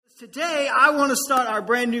Today, I want to start our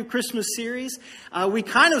brand new Christmas series. We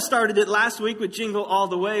kind of started it last week with Jingle All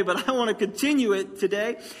the Way, but I want to continue it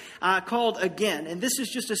today called Again. And this is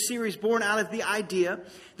just a series born out of the idea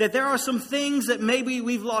that there are some things that maybe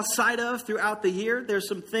we've lost sight of throughout the year. There's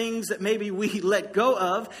some things that maybe we let go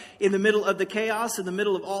of in the middle of the chaos, in the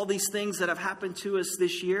middle of all these things that have happened to us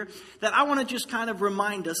this year, that I want to just kind of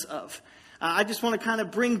remind us of. I just want to kind of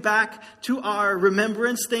bring back to our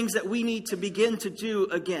remembrance things that we need to begin to do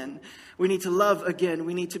again. We need to love again.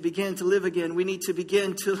 We need to begin to live again. We need to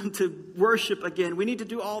begin to worship again. We need to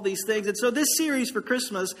do all these things. And so this series for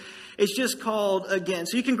Christmas is just called Again.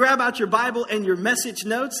 So you can grab out your Bible and your message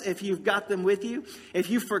notes if you've got them with you.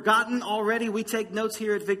 If you've forgotten already, we take notes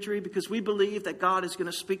here at Victory because we believe that God is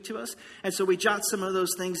going to speak to us. And so we jot some of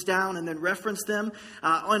those things down and then reference them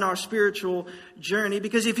on our spiritual journey.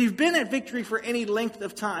 Because if you've been at Victory for any length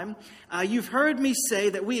of time, you've heard me say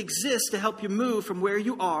that we exist to help you move from where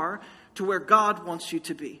you are to where God wants you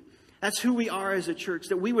to be. That's who we are as a church,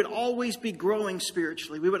 that we would always be growing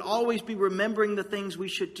spiritually. We would always be remembering the things we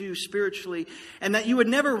should do spiritually, and that you would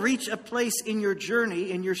never reach a place in your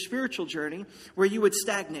journey, in your spiritual journey, where you would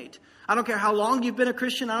stagnate. I don't care how long you've been a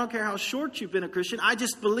Christian. I don't care how short you've been a Christian. I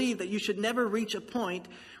just believe that you should never reach a point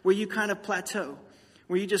where you kind of plateau,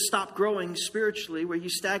 where you just stop growing spiritually, where you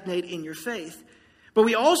stagnate in your faith. But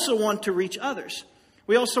we also want to reach others.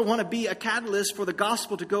 We also want to be a catalyst for the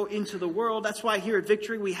gospel to go into the world. That's why here at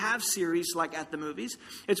Victory we have series like At the Movies.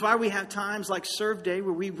 It's why we have times like Serve Day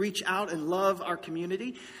where we reach out and love our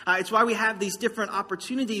community. It's why we have these different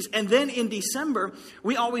opportunities. And then in December,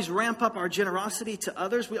 we always ramp up our generosity to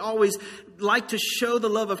others. We always like to show the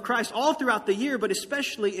love of Christ all throughout the year, but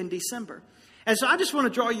especially in December. And so I just want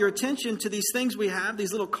to draw your attention to these things we have,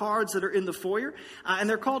 these little cards that are in the foyer. And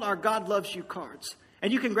they're called our God Loves You cards.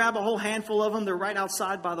 And you can grab a whole handful of them. They're right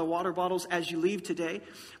outside by the water bottles as you leave today.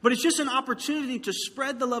 But it's just an opportunity to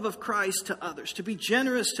spread the love of Christ to others, to be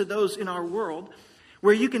generous to those in our world,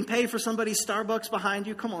 where you can pay for somebody's Starbucks behind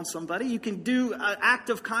you. Come on, somebody. You can do an act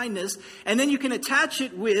of kindness, and then you can attach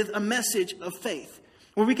it with a message of faith,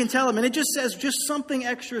 where we can tell them, and it just says just something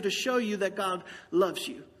extra to show you that God loves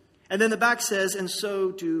you. And then the back says, and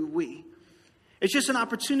so do we. It's just an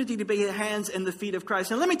opportunity to be the hands and the feet of Christ.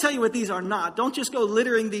 And let me tell you what these are not. Don't just go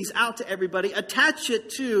littering these out to everybody. Attach it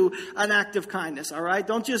to an act of kindness, all right?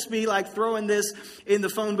 Don't just be like throwing this in the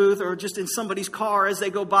phone booth or just in somebody's car as they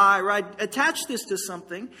go by, right? Attach this to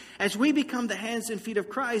something as we become the hands and feet of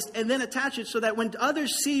Christ, and then attach it so that when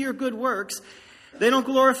others see your good works, they don't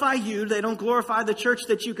glorify you. They don't glorify the church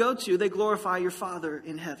that you go to. They glorify your Father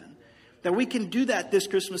in heaven. That we can do that this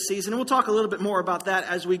Christmas season. And we'll talk a little bit more about that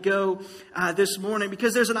as we go this morning.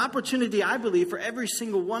 Because there's an opportunity, I believe, for every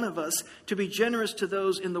single one of us to be generous to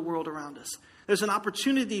those in the world around us. There's an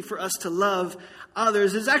opportunity for us to love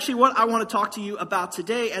others. It's actually what I want to talk to you about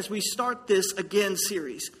today as we start this Again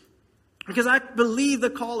series. Because I believe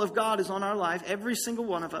the call of God is on our life, every single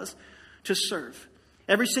one of us, to serve.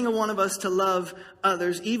 Every single one of us to love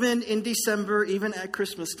others. Even in December, even at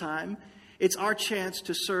Christmas time. It's our chance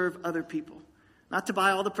to serve other people. Not to buy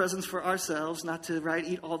all the presents for ourselves, not to,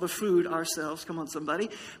 eat all the food ourselves. Come on, somebody.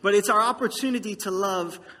 But it's our opportunity to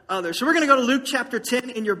love others. So we're going to go to Luke chapter 10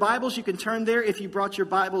 in your Bibles. You can turn there if you brought your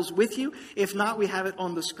Bibles with you. If not, we have it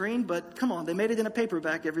on the screen. But come on, they made it in a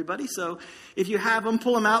paperback, everybody. So if you have them,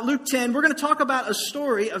 pull them out. Luke 10, we're going to talk about a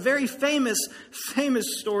story, a very famous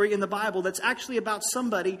story in the Bible that's actually about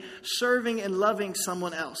somebody serving and loving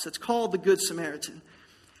someone else. It's called the Good Samaritan.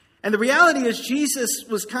 And the reality is Jesus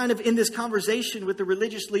was kind of in this conversation with the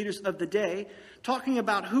religious leaders of the day, talking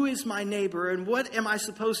about who is my neighbor and what am I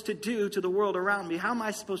supposed to do to the world around me? How am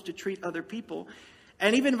I supposed to treat other people?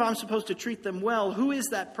 And even if I'm supposed to treat them well, who is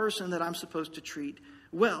that person that I'm supposed to treat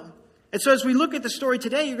well? And so as we look at the story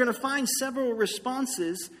today, you're going to find several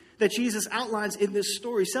responses that Jesus outlines in this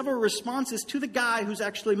story. Several responses to the guy who's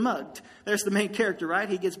actually mugged. There's the main character, right?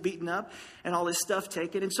 He gets beaten up and all his stuff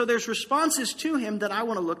taken. And so there's responses to him that I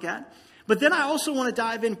want to look at. But then I also want to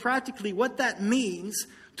dive in practically what that means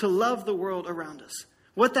to love the world around us.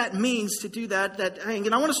 What that means to do that.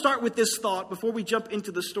 And I want to start with this thought before we jump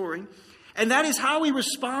into the story. And that is how we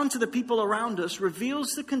respond to the people around us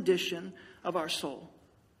reveals the condition of our soul.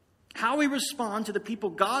 How we respond to the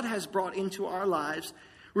people God has brought into our lives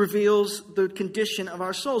reveals the condition of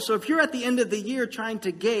our soul. So if you're at the end of the year trying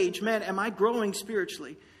to gauge, man, am I growing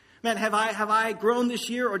spiritually? Man, have I grown this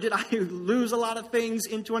year, or did I lose a lot of things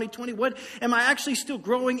in 2020? What am I actually still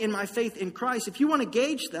growing in my faith in Christ? If you want to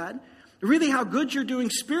gauge that, really how good you're doing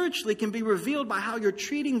spiritually can be revealed by how you're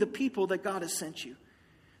treating the people that God has sent you.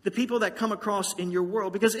 The people that come across in your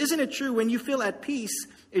world. Because isn't it true when you feel at peace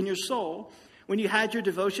in your soul, When you had your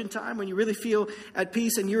devotion time, when you really feel at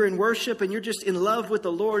peace and you're in worship and you're just in love with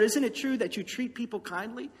the Lord, isn't it true that you treat people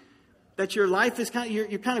kindly? That your life is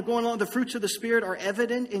you're kind of going along, the fruits of the Spirit are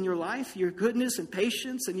evident in your life, your goodness and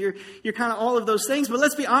patience, and you're kind of all of those things. But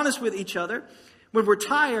let's be honest with each other. When we're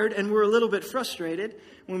tired and we're a little bit frustrated,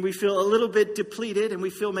 when we feel a little bit depleted and we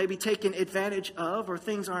feel maybe taken advantage of, or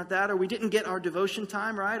things aren't that, or we didn't get our devotion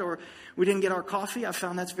time, right? Or we didn't get our coffee. I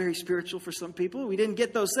found that's very spiritual for some people. We didn't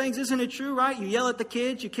get those things. Isn't it true, right? You yell at the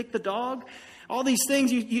kids, you kick the dog, all these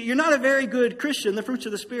things. You're not a very good Christian. The fruits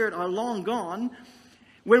of the Spirit are long gone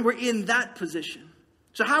when we're in that position.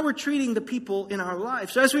 So how we're treating the people in our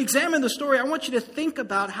life. So as we examine the story, I want you to think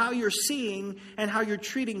about how you're seeing and how you're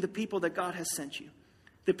treating the people that God has sent you.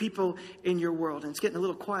 The people in your world. And it's getting a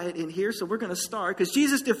little quiet in here, so we're going to start. Because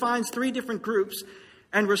Jesus defines 3 different groups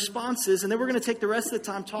and responses. And then we're going to take the rest of the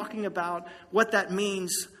time talking about what that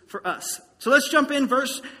means for us. So let's jump in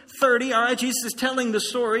verse 30. All right, Jesus is telling the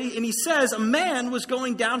story. And he says, a man was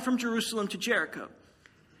going down from Jerusalem to Jericho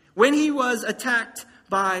when he was attacked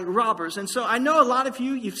by robbers. And so I know a lot of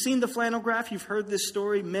you've seen the flannel graph. You've heard this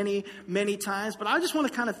story many, many times. But I just want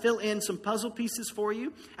to kind of fill in some puzzle pieces for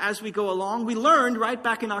you as we go along. We learned right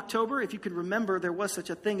back in October, if you could remember, there was such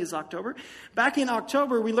a thing as October. Back in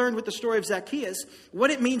October, we learned with the story of Zacchaeus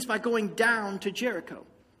what it means by going down to Jericho.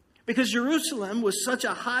 Because Jerusalem was such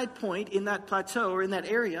a high point in that plateau or in that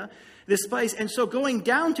area, this place. And so going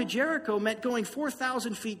down to Jericho meant going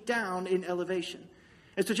 4,000 feet down in elevation.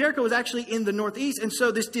 And so Jericho was actually in the northeast. And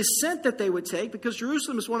so this descent that they would take, because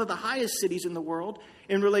Jerusalem is one of the highest cities in the world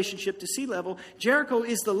in relationship to sea level, Jericho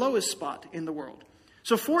is the lowest spot in the world.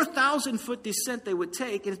 So 4,000 foot descent they would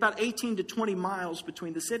take, and it's about 18 to 20 miles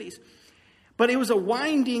between the cities. But it was a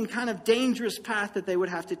winding, kind of dangerous path that they would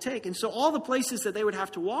have to take. And so all the places that they would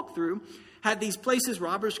have to walk through had these places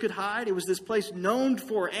robbers could hide. It was this place known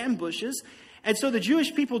for ambushes. And so the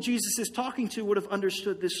Jewish people Jesus is talking to would have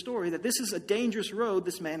understood this story, that this is a dangerous road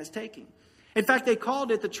this man is taking. In fact, they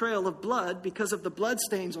called it the Trail of Blood because of the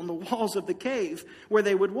bloodstains on the walls of the cave where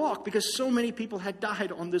they would walk, because so many people had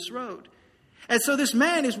died on this road. And so this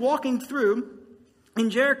man is walking through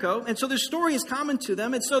in Jericho, and so this story is common to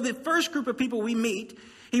them. And so the first group of people we meet,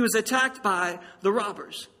 he was attacked by the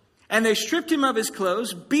robbers. And they stripped him of his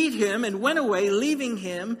clothes, beat him, and went away, leaving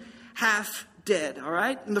him half dead, all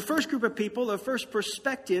right? And the first group of people, the first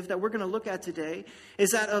perspective that we're going to look at today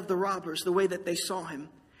is that of the robbers, the way that they saw him.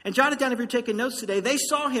 And jot it down if you're taking notes today. They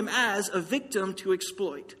saw him as a victim to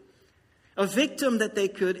exploit. A victim that they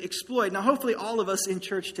could exploit. Now, hopefully all of us in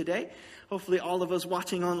church today, hopefully all of us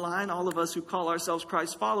watching online, all of us who call ourselves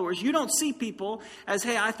Christ followers, you don't see people as,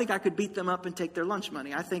 hey, I think I could beat them up and take their lunch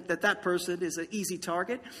money. I think that person is an easy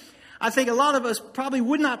target. I think a lot of us probably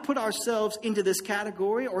would not put ourselves into this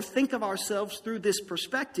category or think of ourselves through this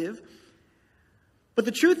perspective. But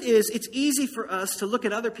the truth is, it's easy for us to look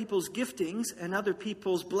at other people's giftings and other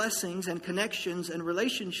people's blessings and connections and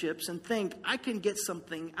relationships and think, I can get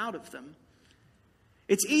something out of them.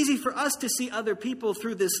 It's easy for us to see other people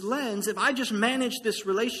through this lens. If I just manage this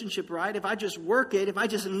relationship right, if I just work it, if I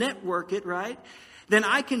just network it right, then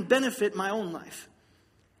I can benefit my own life.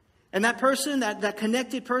 And that person, that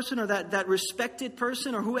connected person, or that respected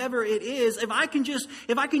person, or whoever it is, if I can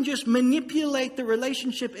just manipulate the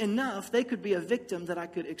relationship enough, they could be a victim that I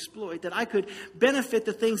could exploit, that I could benefit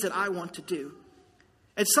the things that I want to do.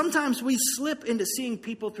 And sometimes we slip into seeing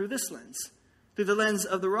people through this lens, through the lens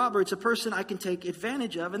of the robber. It's a person I can take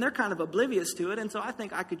advantage of, and they're kind of oblivious to it. And so I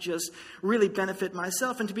think I could just really benefit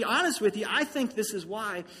myself. And to be honest with you, I think this is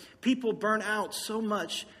why people burn out so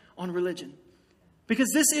much on religion.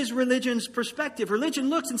 Because this is religion's perspective. Religion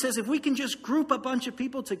looks and says, if we can just group a bunch of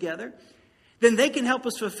people together, then they can help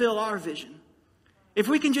us fulfill our vision. If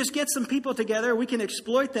we can just get some people together, we can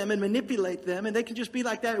exploit them and manipulate them, and they can just be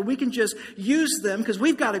like that. And we can just use them because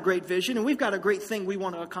we've got a great vision and we've got a great thing we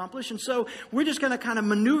want to accomplish. And so we're just going to kind of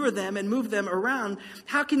maneuver them and move them around.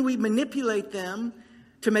 How can we manipulate them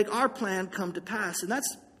to make our plan come to pass? And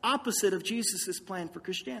that's opposite of Jesus' plan for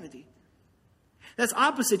Christianity. That's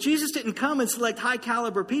opposite. Jesus didn't come and select high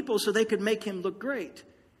caliber people so they could make him look great.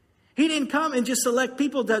 He didn't come and just select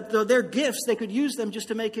people that their gifts, they could use them just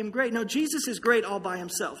to make him great. No, Jesus is great all by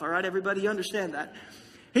himself. All right, everybody, you understand that?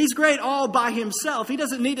 He's great all by himself. He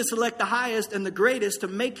doesn't need to select the highest and the greatest to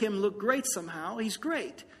make him look great somehow. He's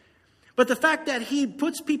great. But the fact that he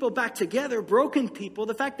puts people back together, broken people,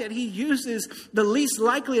 the fact that he uses the least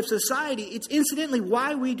likely of society, it's incidentally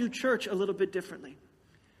why we do church a little bit differently.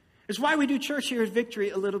 It's why we do church here at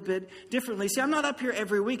Victory a little bit differently. See, I'm not up here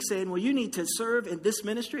every week saying, well, you need to serve in this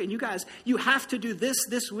ministry, and you guys, you have to do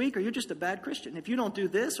this week, or you're just a bad Christian. If you don't do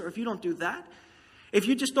this, or if you don't do that. If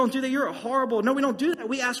you just don't do that, you're a horrible... No, we don't do that.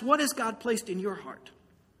 We ask, what has God placed in your heart?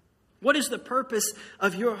 What is the purpose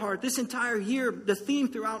of your heart? This entire year, the theme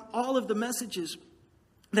throughout all of the messages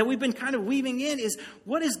that we've been kind of weaving in is,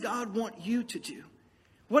 what does God want you to do?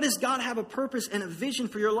 What does God have a purpose and a vision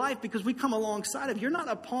for your life? Because we come alongside of you. You're not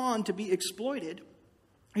a pawn to be exploited.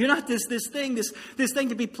 You're not this thing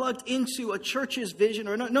to be plugged into a church's vision.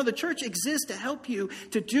 Or no, the church exists to help you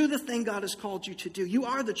to do the thing God has called you to do. You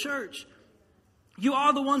are the church. You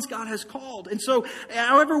are the ones God has called. And so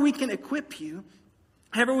however we can equip you,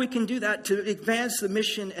 however we can do that to advance the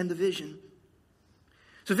mission and the vision.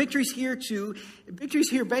 So Victory's here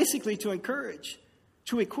basically to encourage,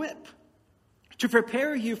 to equip, to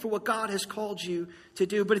prepare you for what God has called you to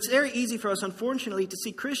do. But it's very easy for us, unfortunately, to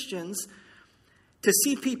see Christians, to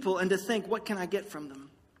see people and to think, what can I get from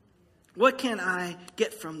them? What can I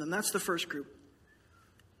get from them? That's the first group.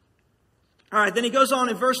 All right, then he goes on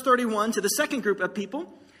in verse 31 to the second group of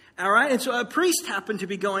people. All right, and so a priest happened to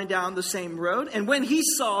be going down the same road. And when he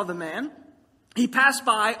saw the man, he passed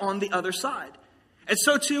by on the other side. And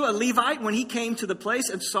so too, a Levite, when he came to the place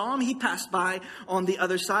and saw him, he passed by on the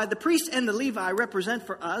other side. The priest and the Levite represent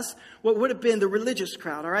for us what would have been the religious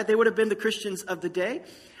crowd, all right? They would have been the Christians of the day,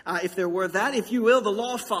 if there were that. If you will, the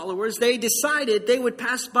law followers, they decided they would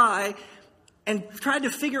pass by and try to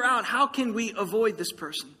figure out, how can we avoid this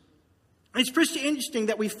person? It's pretty interesting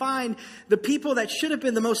that we find the people that should have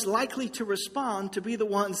been the most likely to respond to be the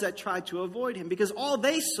ones that tried to avoid him, because all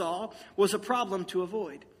they saw was a problem to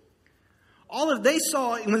avoid. When they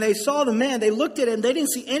saw the man, they looked at him, they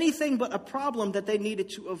didn't see anything but a problem that they needed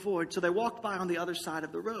to avoid. So they walked by on the other side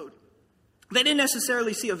of the road. They didn't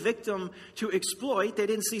necessarily see a victim to exploit. They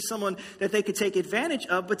didn't see someone that they could take advantage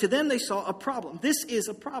of. But to them, they saw a problem. This is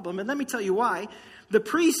a problem. And let me tell you why. The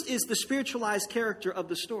priest is the spiritualized character of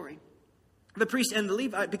the story. The priest and the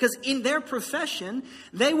Levite. Because in their profession,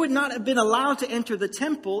 they would not have been allowed to enter the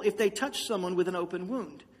temple if they touched someone with an open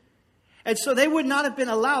wound. And so they would not have been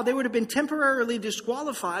allowed. They would have been temporarily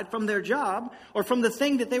disqualified from their job or from the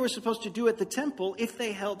thing that they were supposed to do at the temple if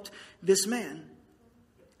they helped this man.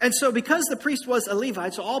 And so because the priest was a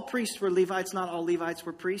Levite, so all priests were Levites, not all Levites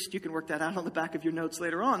were priests. You can work that out on the back of your notes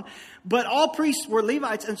later on. But all priests were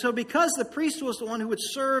Levites. And so because the priest was the one who would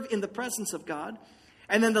serve in the presence of God,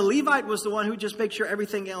 and then the Levite was the one who would just make sure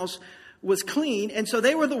everything else was clean. And so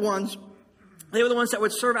they were the ones that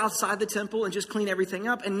would serve outside the temple and just clean everything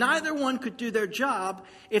up. And neither one could do their job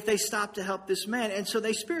if they stopped to help this man. And so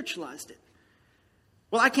they spiritualized it.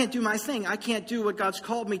 Well, I can't do my thing. I can't do what God's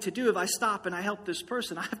called me to do if I stop and I help this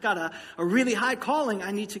person. I've got a really high calling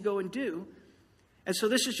I need to go and do. And so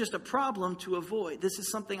this is just a problem to avoid. This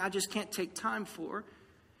is something I just can't take time for,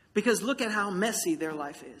 because look at how messy their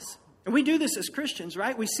life is. And we do this as Christians,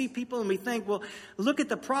 right? We see people and we think, well, look at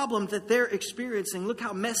the problem that they're experiencing. Look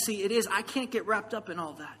how messy it is. I can't get wrapped up in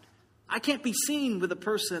all that. I can't be seen with a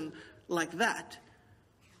person like that.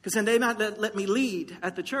 Because then they might not let me lead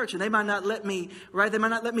at the church, and they might not let me, right? They might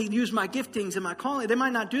not let me use my giftings and my calling. They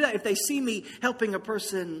might not do that if they see me helping a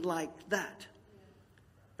person like that.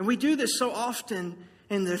 And we do this so often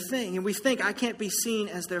in their thing, and we think, I can't be seen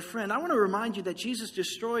as their friend. I want to remind you that Jesus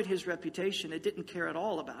destroyed his reputation. It didn't care at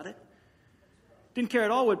all about it. Didn't care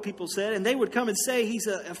at all what people said. And they would come and say he's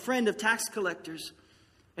a friend of tax collectors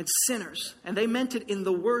and sinners. And they meant it in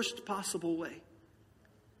the worst possible way.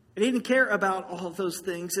 They didn't care about all of those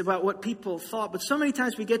things, about what people thought. But so many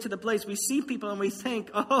times we get to the place, we see people and we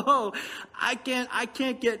think, oh, I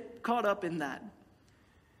can't get caught up in that.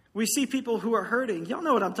 We see people who are hurting. Y'all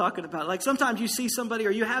know what I'm talking about. Like sometimes you see somebody,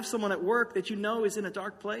 or you have someone at work that you know is in a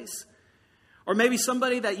dark place. Or maybe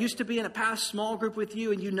somebody that used to be in a past small group with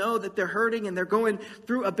you, and you know that they're hurting and they're going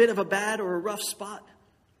through a bit of a bad or a rough spot.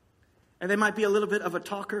 And they might be a little bit of a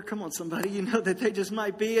talker. Come on, somebody. You know that they just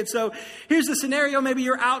might be. And so here's the scenario. Maybe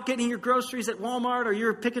you're out getting your groceries at Walmart, or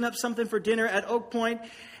you're picking up something for dinner at Oak Point.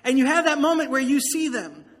 And you have that moment where you see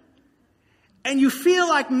them. And you feel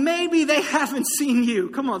like maybe they haven't seen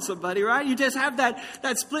you. Come on, somebody, right? You just have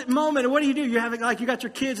that split moment. And what do? You're having, like, you got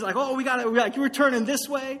your kids, like, oh, you were turning this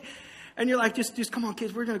way. And you're like, just come on,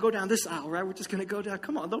 kids, we're going to go down this aisle, right? We're just going to go down.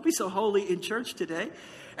 Come on, don't be so holy in church today.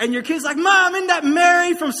 And your kid's like, Mom, isn't that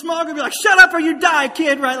Mary from small group? You're like, shut up or you die,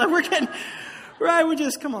 kid, right? Like, we're getting, right? We're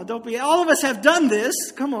just, come on, don't be. All of us have done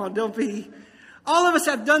this. Come on, don't be. All of us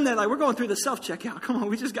have done that. Like, we're going through the self-checkout. Come on,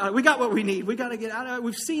 we got what we need. We got to get out of it.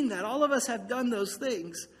 We've seen that. All of us have done those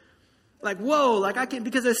things. Like, whoa, like I can't,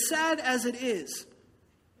 because as sad as it is,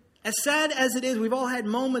 we've all had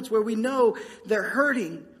moments where we know they're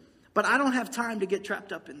hurting. But I don't have time to get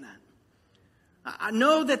trapped up in that. I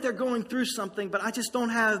know that they're going through something, but I just don't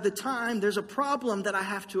have the time. There's a problem that I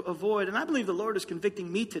have to avoid. And I believe the Lord is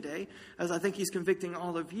convicting me today, as I think He's convicting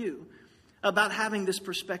all of you, about having this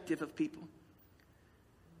perspective of people.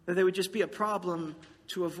 That they would just be a problem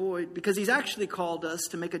to avoid, because He's actually called us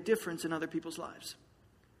to make a difference in other people's lives.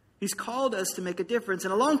 He's called us to make a difference.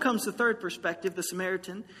 And along comes the third perspective, the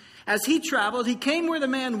Samaritan. As he traveled, he came where the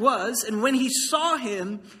man was, and when he saw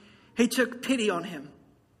him, he took pity on him.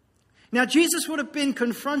 Now, Jesus would have been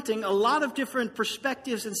confronting a lot of different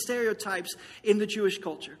perspectives and stereotypes in the Jewish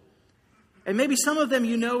culture. And maybe some of them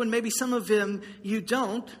you know, and maybe some of them you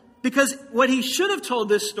don't. Because what he should have told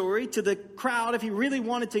this story to the crowd, if he really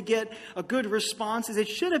wanted to get a good response, is it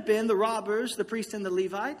should have been the robbers, the priest and the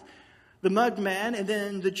Levite, the mug man, and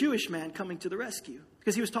then the Jewish man coming to the rescue.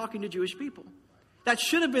 Because he was talking to Jewish people. That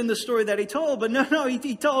should have been the story that he told. But no,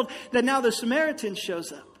 he told that now the Samaritan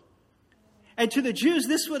shows up. And to the Jews,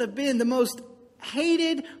 this would have been the most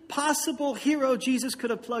hated possible hero Jesus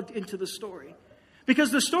could have plugged into the story.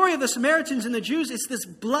 Because the story of the Samaritans and the Jews is this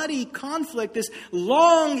bloody conflict, this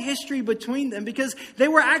long history between them. Because they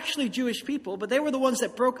were actually Jewish people, but they were the ones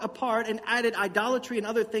that broke apart and added idolatry and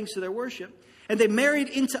other things to their worship. And they married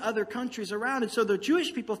into other countries around. And so the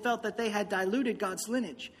Jewish people felt that they had diluted God's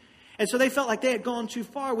lineage. And so they felt like they had gone too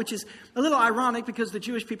far, which is a little ironic because the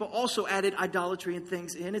Jewish people also added idolatry and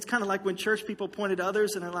things in. It's kind of like when church people point at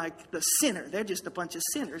others and they're like, the sinner. They're just a bunch of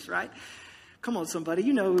sinners, right? Come on, somebody.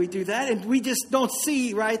 You know we do that. And we just don't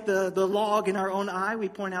see, right, the log in our own eye. We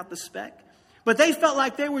point out the speck. But they felt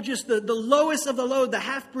like they were just the lowest of the low, the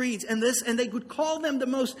half-breeds and they would call them the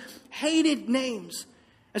most hated names.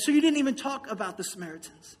 And so you didn't even talk about the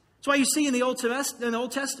Samaritans. That's why you see in the Old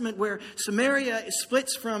Testament where Samaria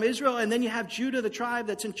splits from Israel, and then you have Judah, the tribe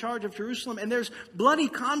that's in charge of Jerusalem, and there's bloody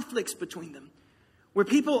conflicts between them. Where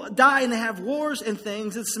people die and they have wars and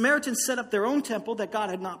things, the Samaritans set up their own temple that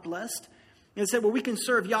God had not blessed. And said, well, we can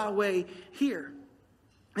serve Yahweh here.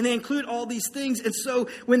 And they include all these things. And so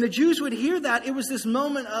when the Jews would hear that, it was this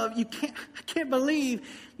moment of, I can't believe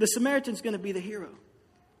the Samaritan's going to be the hero.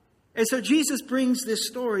 And so Jesus brings this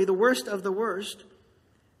story, the worst of the worst,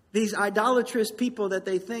 these idolatrous people that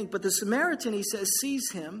they think. But the Samaritan, he says,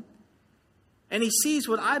 sees him. And he sees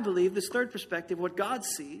what I believe, this third perspective, what God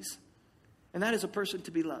sees. And that is a person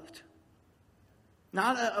to be loved.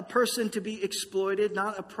 Not a person to be exploited,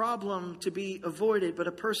 not a problem to be avoided, but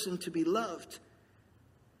a person to be loved.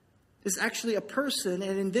 It's actually a person,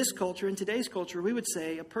 and in this culture, in today's culture, we would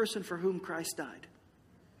say a person for whom Christ died.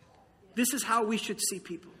 This is how we should see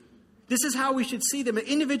people. This is how we should see them. An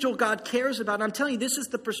individual God cares about. And I'm telling you, this is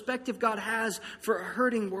the perspective God has for a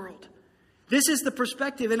hurting world. This is the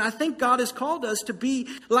perspective. And I think God has called us to be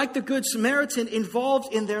like the Good Samaritan,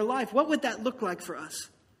 involved in their life. What would that look like for us?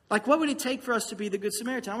 Like, what would it take for us to be the Good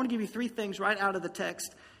Samaritan? I want to give you three things right out of the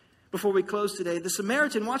text before we close today. The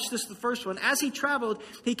Samaritan, watch this, the first one. As he traveled,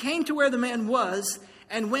 he came to where the man was,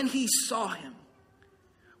 and when he saw him.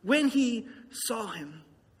 When he saw him.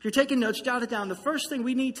 If you're taking notes, jot it down. The first thing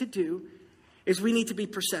we need to do is we need to be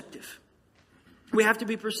perceptive. We have to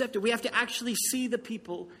be perceptive. We have to actually see the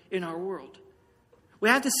people in our world. We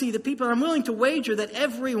have to see the people. And I'm willing to wager that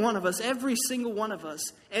every one of us, every single one of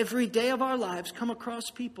us, every day of our lives come across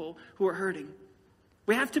people who are hurting.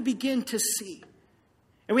 We have to begin to see.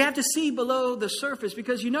 And we have to see below the surface,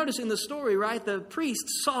 because you notice in the story, right, the priest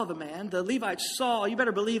saw the man, the Levites saw, you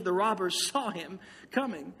better believe the robbers saw him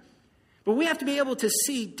coming. But we have to be able to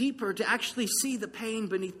see deeper, to actually see the pain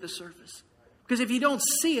beneath the surface. Because if you don't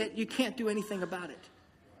see it, you can't do anything about it.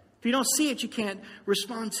 If you don't see it, you can't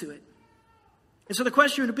respond to it. And so the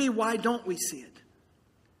question would be, why don't we see it?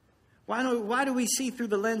 Why do we see through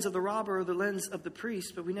the lens of the robber or the lens of the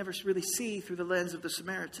priest, but we never really see through the lens of the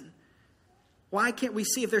Samaritan? Why can't we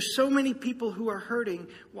see? If there's so many people who are hurting,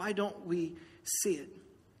 why don't we see it?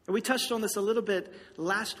 And we touched on this a little bit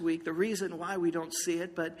last week, the reason why we don't see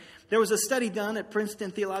it. But there was a study done at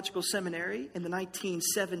Princeton Theological Seminary in the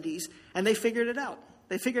 1970s, and they figured it out.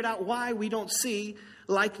 They figured out why we don't see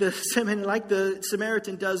like the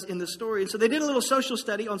Samaritan does in the story. And so they did a little social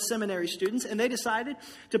study on seminary students, and they decided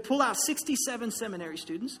to pull out 67 seminary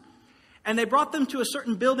students. And they brought them to a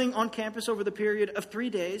certain building on campus over the period of 3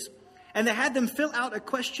 days. And they had them fill out a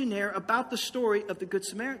questionnaire about the story of the Good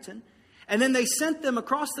Samaritan. And then they sent them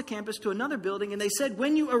across the campus to another building. And they said,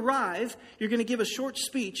 when you arrive, you're going to give a short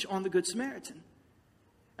speech on the Good Samaritan.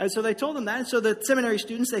 And so they told them that. And so the seminary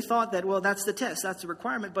students, they thought that, well, that's the test. That's the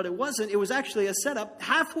requirement. But it wasn't. It was actually a setup.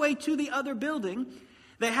 Halfway to the other building,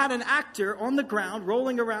 they had an actor on the ground,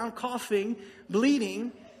 rolling around, coughing,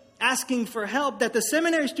 bleeding. asking for help that the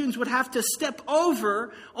seminary students would have to step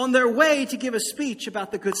over on their way to give a speech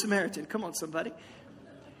about the Good Samaritan. Come on, somebody.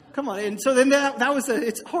 Come on. And so then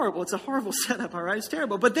it's horrible. It's a horrible setup, all right? It's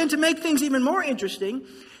terrible. But then to make things even more interesting,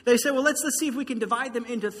 they said, well, let's see if we can divide them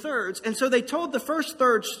into thirds. And so they told the first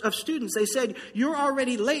third of students, they said, you're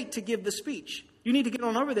already late to give the speech. You need to get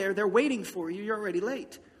on over there. They're waiting for you. You're already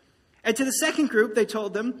late. And to the second group, they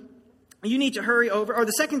told them, you need to hurry over. Or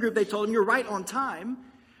the second group, they told them, you're right on time.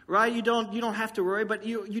 Right? You don't have to worry, but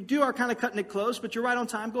you are kind of cutting it close, but you're right on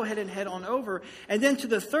time. Go ahead and head on over. And then to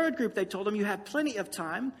the third group, they told them, you have plenty of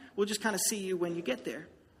time. We'll just kind of see you when you get there.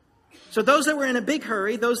 So those that were in a big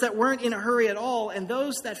hurry, those that weren't in a hurry at all, and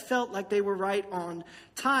those that felt like they were right on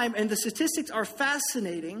time. And the statistics are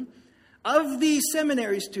fascinating. Of these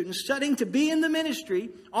seminary students studying to be in the ministry,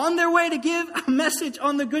 on their way to give a message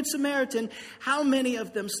on the Good Samaritan, how many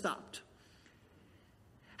of them stopped?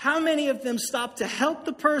 How many of them stopped to help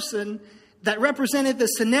the person that represented the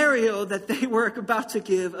scenario that they were about to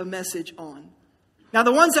give a message on? Now,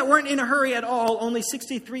 the ones that weren't in a hurry at all, only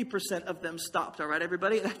 63% of them stopped. All right,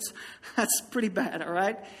 everybody? That's pretty bad, all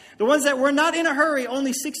right? The ones that were not in a hurry,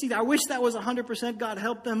 only 60%. I wish that was 100%. God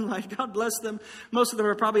help them. Like, God bless them. Most of them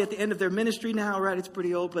are probably at the end of their ministry now, right? It's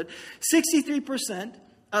pretty old. But 63%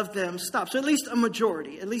 of them stopped. So at least a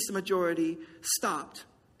majority stopped.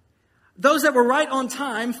 Those that were right on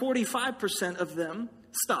time, 45% of them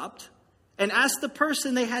stopped and asked the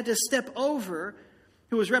person they had to step over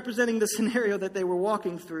who was representing the scenario that they were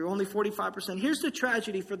walking through. Only 45%. Here's the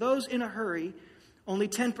tragedy. For those in a hurry, only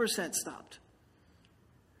 10% stopped.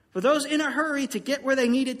 For those in a hurry to get where they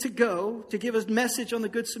needed to go, to give a message on the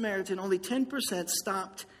Good Samaritan, only 10%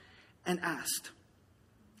 stopped and asked.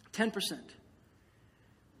 10%.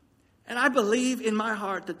 And I believe in my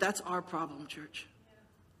heart that that's our problem, church.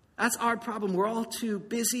 That's our problem. We're all too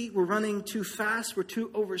busy. We're running too fast. We're too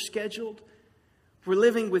overscheduled. We're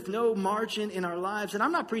living with no margin in our lives. And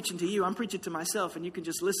I'm not preaching to you. I'm preaching to myself. And you can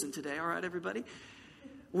just listen today. All right, everybody?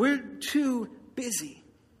 We're too busy.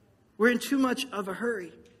 We're in too much of a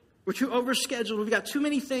hurry. We're too overscheduled. We've got too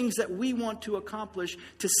many things that we want to accomplish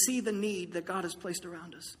to see the need that God has placed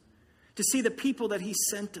around us. To see the people that He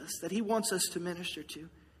sent us, that He wants us to minister to.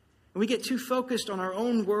 And we get too focused on our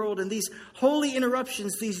own world, and these holy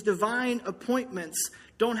interruptions, these divine appointments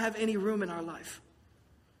don't have any room in our life.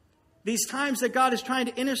 These times that God is trying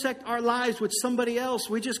to intersect our lives with somebody else,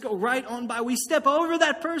 we just go right on by. We step over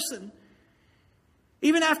that person.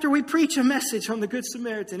 Even after we preach a message on the Good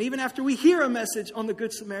Samaritan, even after we hear a message on the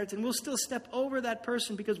Good Samaritan, we'll still step over that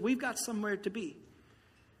person because we've got somewhere to be.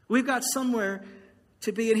 We've got somewhere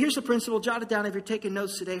to be. And here's the principle. Jot it down if you're taking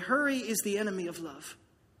notes today. Hurry is the enemy of love.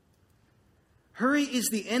 Hurry is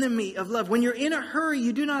the enemy of love. When you're in a hurry,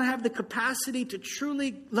 you do not have the capacity to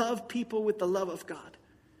truly love people with the love of God.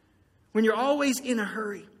 When you're always in a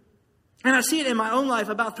hurry. And I see it in my own life.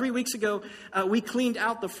 About 3 weeks ago, we cleaned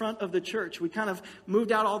out the front of the church. We kind of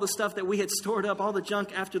moved out all the stuff that we had stored up, all the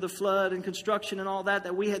junk after the flood and construction and all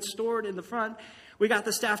that we had stored in the front. We got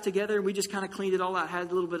the staff together and we just kind of cleaned it all out. Had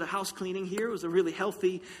a little bit of house cleaning here. It was a really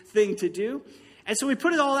healthy thing to do. And so we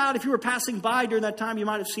put it all out. If you were passing by during that time, you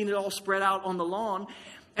might have seen it all spread out on the lawn.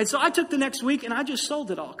 And so I took the next week and I just sold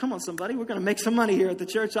it all. Come on, somebody. We're going to make some money here at the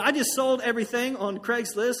church. So I just sold everything on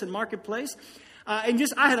Craigslist and Marketplace. I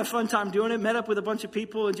had a fun time doing it. Met up with a bunch of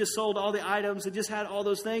people and just sold all the items and just had all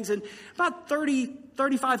those things. And about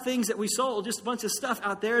 35 things that we sold, just a bunch of stuff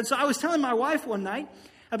out there. And so I was telling my wife one night,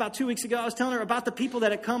 about 2 weeks ago, I was telling her about the people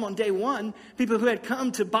that had come on day one, people who had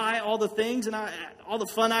come to buy all the things and all the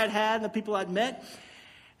fun I'd had and the people I'd met.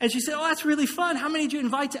 And she said, oh, that's really fun. How many did you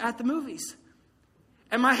invite to At the Movies?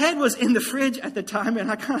 And my head was in the fridge at the time, and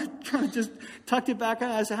I kind of just tucked it back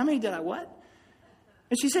on. I said, how many did I what?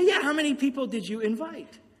 And she said, yeah, how many people did you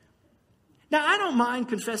invite? Now, I don't mind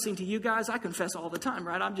confessing to you guys. I confess all the time,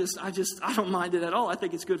 right? I don't mind it at all. I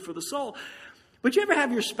think it's good for the soul. But you ever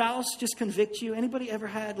have your spouse just convict you? Anybody ever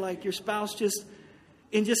had like your spouse just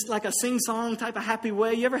in just like a sing-song type of happy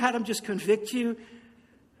way? You ever had them just convict you?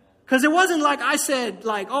 Because it wasn't like I said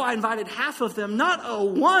like, oh, I invited half of them. Not a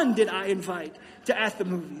one did I invite to At the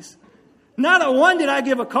Movies. Not a one did I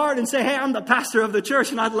give a card and say, hey, I'm the pastor of the church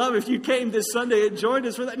and I'd love if you came this Sunday and joined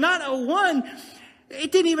us for that. Not a one.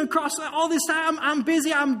 It didn't even cross all this time. I'm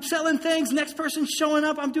busy. I'm selling things. Next person's showing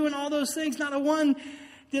up. I'm doing all those things. Not a one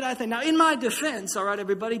did I think. Now, in my defense, all right,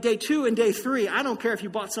 everybody, day 2 and day 3, I don't care if you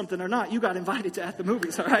bought something or not. You got invited to At the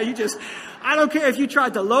Movies, all right? I don't care if you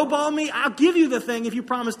tried to lowball me. I'll give you the thing if you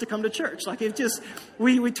promise to come to church. Like it just,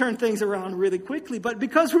 we turn things around really quickly. But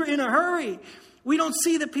because we're in a hurry, we don't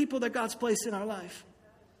see the people that God's placed in our life.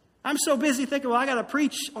 I'm so busy thinking, well, I got to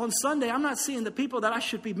preach on Sunday. I'm not seeing the people that I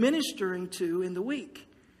should be ministering to in the week.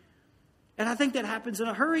 And I think that happens. And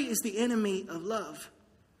a hurry is the enemy of love.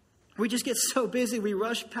 We just get so busy, we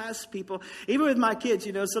rush past people. Even with my kids,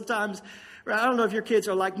 sometimes, I don't know if your kids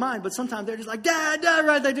are like mine, but sometimes they're just like, Dad,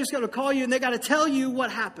 right? They just got to call you and they got to tell you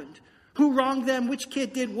what happened. Who wronged them, which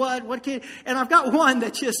kid did what kid. And I've got one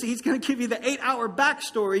that he's going to give you the 8-hour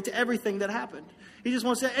backstory to everything that happened. He just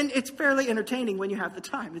wants to, and it's fairly entertaining when you have the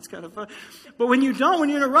time. It's kind of fun. But when you don't, when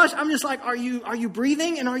you're in a rush, I'm just like, are you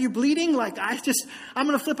breathing and are you bleeding? Like, I'm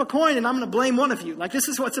going to flip a coin and I'm going to blame one of you. Like, this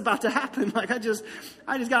is what's about to happen. Like, I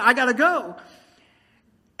got to go.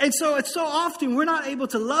 And so it's so often we're not able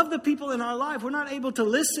to love the people in our life. We're not able to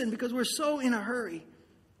listen because we're so in a hurry.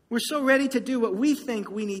 We're so ready to do what we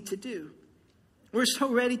think we need to do. We're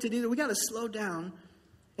so ready to do that. We got to slow down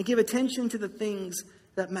and give attention to the things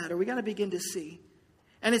that matter. We got to begin to see.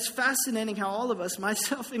 And it's fascinating how all of us,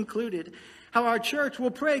 myself included, how our church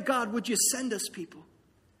will pray, God, would you send us people?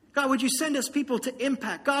 God, would you send us people to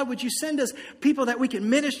impact? God, would you send us people that we can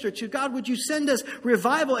minister to? God, would you send us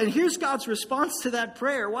revival? And here's God's response to that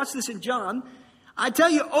prayer. Watch this in John. I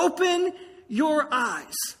tell you, open your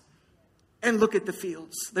eyes and look at the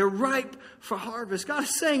fields. They're ripe for harvest. God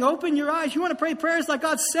is saying, open your eyes. You want to pray prayers like,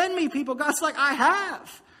 God, send me people. God's like, I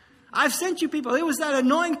have. I've sent you people. It was that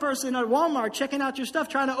annoying person at Walmart checking out your stuff,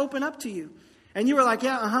 trying to open up to you. And you were like,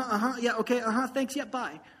 yeah, yeah, okay, thanks, yeah,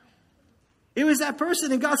 bye. It was that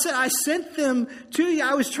person, and God said, I sent them to you.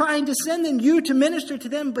 I was trying to send them, you to minister to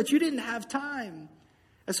them, but you didn't have time.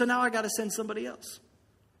 And so now I got to send somebody else.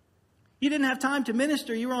 You didn't have time to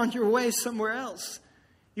minister. You were on your way somewhere else.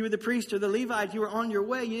 You were the priest or the Levite. You were on your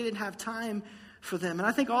way. You didn't have time for them. And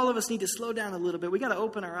I think all of us need to slow down a little bit. We got to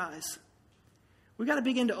open our eyes. We got to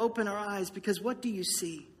begin to open our eyes because what do you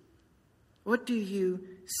see? What do you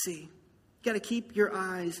see? You got to keep your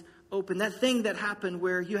eyes open. That thing that happened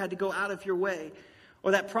where you had to go out of your way,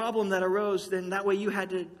 or that problem that arose, then that way you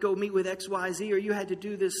had to go meet with XYZ, or you had to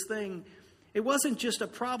do this thing. It wasn't just a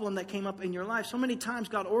problem that came up in your life. So many times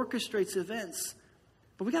God orchestrates events,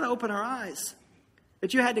 but we got to open our eyes.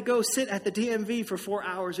 That you had to go sit at the DMV for 4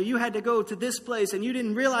 hours, or you had to go to this place and you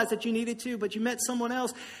didn't realize that you needed to, but you met someone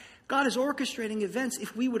else. God is orchestrating events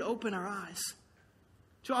if we would open our eyes.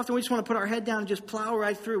 Too often we just want to put our head down and just plow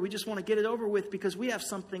right through. We just want to get it over with because we have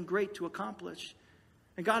something great to accomplish.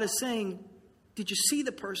 And God is saying, did you see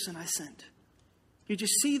the person I sent? Did you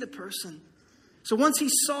see the person? So once he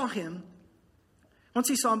saw him,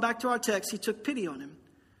 back to our text, he took pity on him.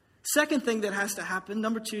 Second thing that has to happen,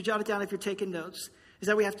 number 2, jot it down if you're taking notes, is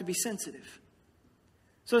that we have to be sensitive.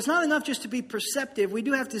 So it's not enough just to be perceptive. We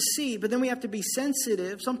do have to see, but then we have to be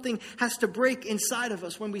sensitive. Something has to break inside of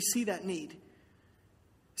us when we see that need. It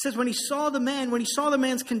says when he saw the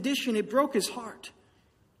man's condition, it broke his heart.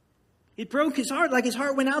 It broke his heart, like his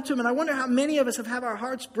heart went out to him. And I wonder how many of us have had our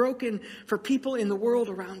hearts broken for people in the world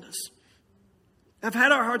around us. I've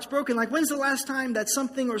had our hearts broken. Like, when's the last time that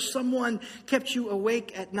something or someone kept you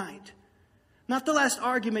awake at night? Not the last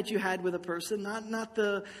argument you had with a person, not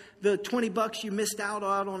the $20 you missed out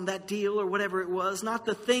on that deal or whatever it was, not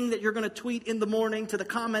the thing that you're going to tweet in the morning to the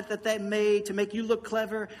comment that they made to make you look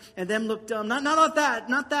clever and them look dumb. Not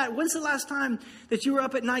that. When's the last time that you were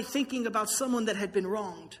up at night thinking about someone that had been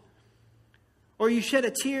wronged? Or you shed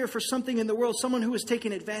a tear for something in the world, someone who was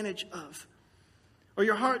taken advantage of? Or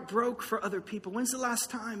your heart broke for other people? When's the last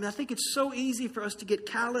time? And I think it's so easy for us to get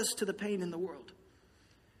callous to the pain in the world.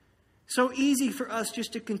 So easy for us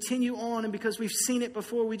just to continue on, and because we've seen it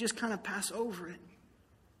before, we just kind of pass over it.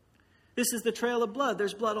 This is the trail of blood.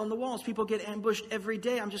 There's blood on the walls. People get ambushed every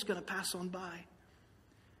day. I'm just going to pass on by.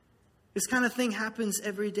 This kind of thing happens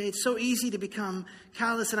every day. It's so easy to become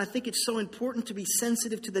callous, and I think it's so important to be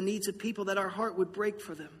sensitive to the needs of people that our heart would break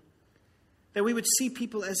for them. That we would see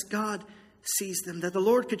people as God sees them. That the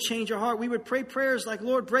Lord could change our heart. We would pray prayers like,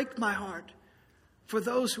 Lord, break my heart for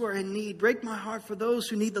those who are in need. Break my heart for those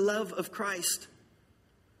who need the love of Christ.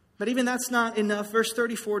 But even that's not enough. Verse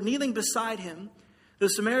 34, kneeling beside him, the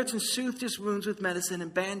Samaritan soothed his wounds with medicine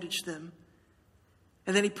and bandaged them.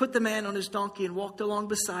 And then he put the man on his donkey and walked along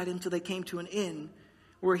beside him till they came to an inn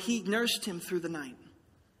where he nursed him through the night.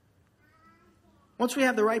 Once we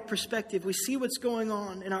have the right perspective, we see what's going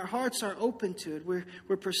on and our hearts are open to it.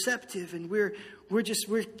 We're perceptive and we're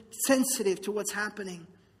sensitive to what's happening.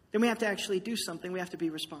 Then we have to actually do something. We have to be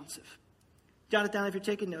responsive. Jot it down if you're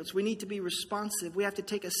taking notes. We need to be responsive. We have to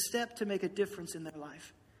take a step to make a difference in their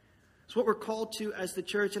life. It's what we're called to as the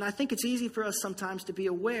church. And I think it's easy for us sometimes to be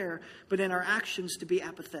aware, but in our actions to be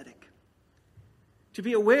apathetic. to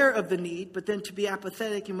be aware of the need, but then to be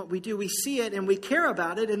apathetic in what we do. We see it and we care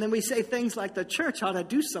about it, and then we say things like the church ought to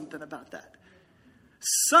do something about that.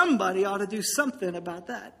 Somebody ought to do something about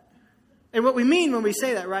that. And what we mean when we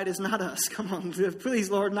say that, right, is not us. Come on, please,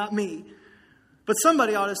 Lord, not me. But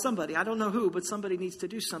somebody ought to somebody. I don't know who, but somebody needs to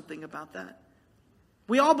do something about that.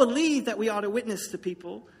 We all believe that we ought to witness to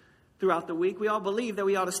people throughout the week. We all believe that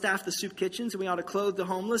we ought to staff the soup kitchens, and we ought to clothe the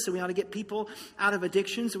homeless, and we ought to get people out of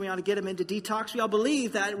addictions, and we ought to get them into detox. We all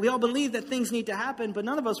believe that things need to happen, but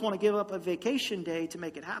none of us want to give up a vacation day to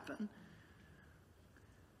make it happen.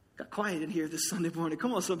 Got quiet in here this Sunday morning.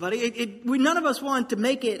 Come on, somebody. None of us want to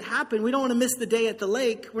make it happen. We don't want to miss the day at the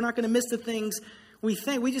lake. We're not going to miss the things we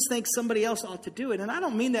think. We just think somebody else ought to do it. And I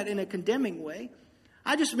don't mean that in a condemning way.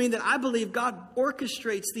 I just mean that I believe God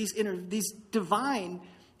orchestrates these divine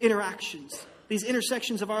interactions, these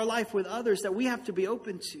intersections of our life with others that we have to be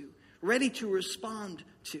open to, ready to respond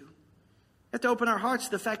to. We have to open our hearts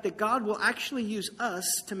to the fact that God will actually use us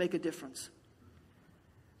to make a difference.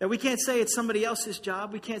 That we can't say it's somebody else's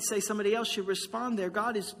job. We can't say somebody else should respond there.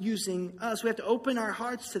 God is using us. We have to open our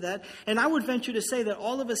hearts to that. And I would venture to say that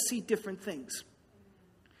all of us see different things.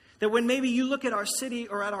 That when maybe you look at our city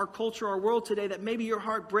or at our culture, our world today, that maybe your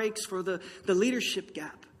heart breaks for the leadership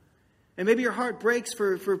gap. And maybe your heart breaks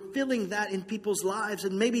for filling that in people's lives.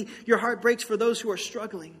 And maybe your heart breaks for those who are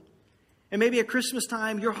struggling. And maybe at Christmas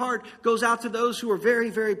time, your heart goes out to those who are very,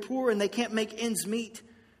 very poor and they can't make ends meet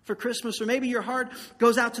for Christmas. Or maybe your heart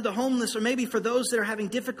goes out to the homeless. Or maybe for those that are having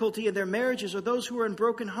difficulty in their marriages or those who are in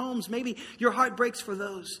broken homes. Maybe your heart breaks for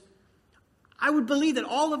those. I would believe that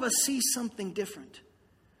all of us see something different.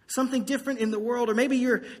 Something different in the world. Or maybe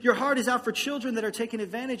your heart is out for children that are taken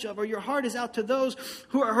advantage of. Or your heart is out to those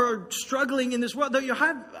who are struggling in this world. Though you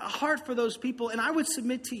have a heart for those people. And I would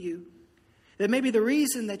submit to you that maybe the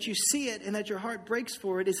reason that you see it and that your heart breaks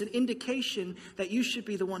for it is an indication that you should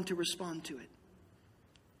be the one to respond to it.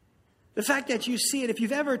 The fact that you see it, if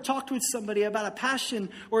you've ever talked with somebody about a passion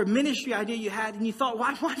or a ministry idea you had and you thought,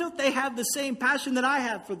 why don't they have the same passion that I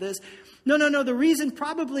have for this? No. The reason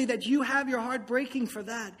probably that you have your heart breaking for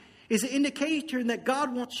that is an indicator that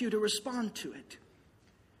God wants you to respond to it.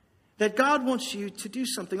 That God wants you to do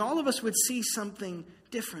something. All of us would see something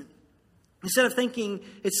different. Instead of thinking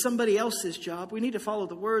it's somebody else's job, we need to follow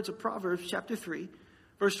the words of Proverbs chapter 3.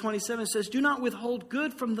 Verse 27 says, "Do not withhold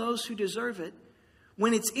good from those who deserve it,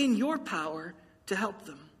 when it's in your power to help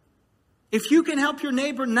them." If you can help your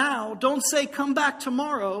neighbor now, don't say, come back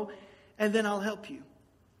tomorrow and then I'll help you.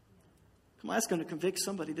 Come on, that's going to convict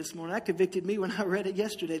somebody this morning. That convicted me when I read it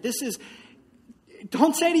yesterday.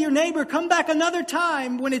 Don't say to your neighbor, come back another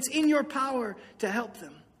time when it's in your power to help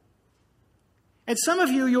them. And some of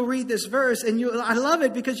you'll read this verse and I love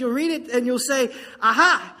it because you'll read it and you'll say,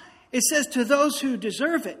 aha, it says to those who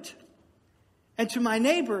deserve it. And to my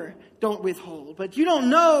neighbor, don't withhold. But you don't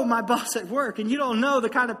know my boss at work. And you don't know the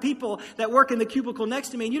kind of people that work in the cubicle next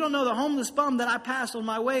to me. And you don't know the homeless bum that I pass on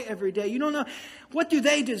my way every day. You don't know. What do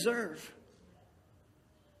they deserve?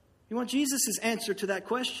 You want Jesus' answer to that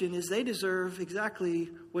question is they deserve exactly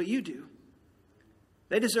what you do.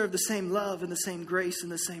 They deserve the same love and the same grace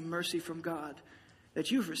and the same mercy from God that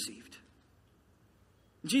you've received.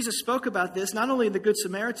 Jesus spoke about this, not only in the Good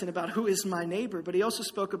Samaritan, about who is my neighbor, but he also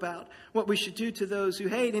spoke about what we should do to those who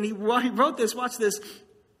hate. And he wrote this, watch this,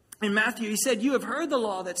 in Matthew. He said, you have heard the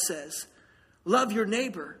law that says, love your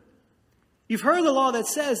neighbor. You've heard the law that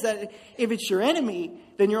says that if it's your enemy,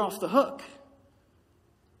 then you're off the hook.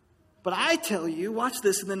 But I tell you, watch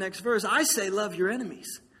this in the next verse, I say love your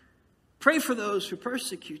enemies. Pray for those who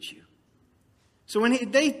persecute you. So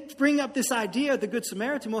when they bring up this idea of the Good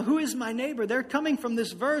Samaritan, well, who is my neighbor? They're coming from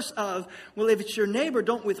this verse of, well, if it's your neighbor,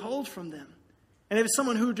 don't withhold from them. And if it's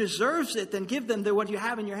someone who deserves it, then give them what you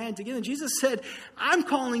have in your hand to give them. Jesus said, I'm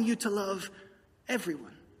calling you to love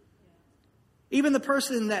everyone. Even the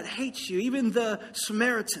person that hates you, even the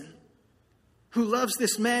Samaritan who loves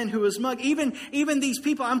this man who is mugged, even these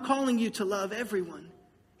people, I'm calling you to love everyone.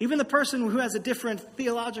 Even the person who has a different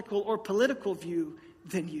theological or political view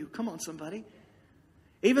than you. Come on, somebody.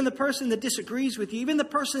 Even the person that disagrees with you, even the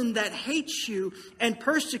person that hates you and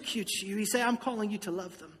persecutes you, he said, I'm calling you to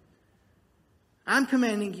love them. I'm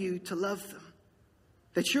commanding you to love them.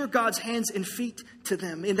 That you're God's hands and feet to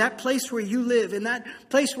them. In that place where you live, in that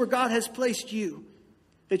place where God has placed you.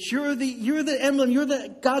 That you're the emblem, you're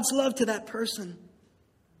God's love to that person.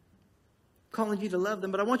 Calling you to love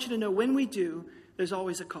them. But I want you to know when we do, there's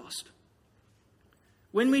always a cost.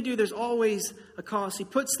 When we do, there's always a cost. He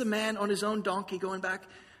puts the man on his own donkey, going back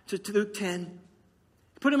to Luke 10.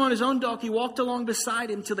 He put him on his own donkey, walked along beside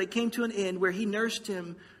him till they came to an inn where he nursed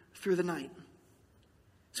him through the night.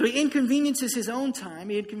 So he inconveniences his own time.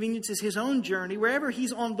 He inconveniences his own journey, wherever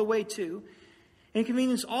he's on the way to.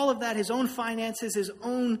 Inconvenience all of that, his own finances, his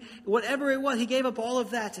own, whatever it was. He gave up all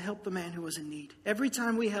of that to help the man who was in need. Every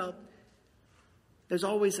time we help, there's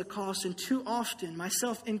always a cost. And too often,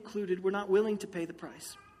 myself included, we're not willing to pay the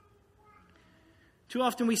price. Too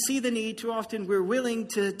often we see the need. Too often we're willing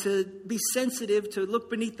to be sensitive, to look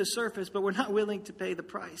beneath the surface, but we're not willing to pay the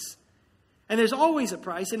price. And there's always a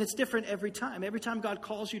price, and it's different every time. Every time God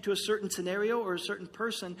calls you to a certain scenario or a certain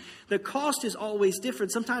person, the cost is always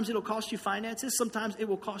different. Sometimes it'll cost you finances. Sometimes it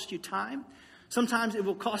will cost you time. Sometimes it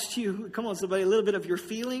will cost you, come on somebody, a little bit of your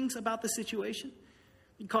feelings about the situation.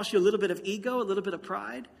 It can cost you a little bit of ego, a little bit of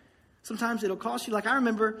pride. Sometimes it'll cost you, like I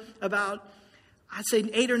remember about, I'd say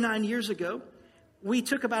 8 or 9 years ago, we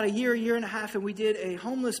took about a year and a half, and we did a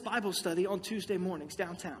homeless Bible study on Tuesday mornings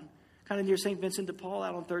downtown. Kind of near St. Vincent de Paul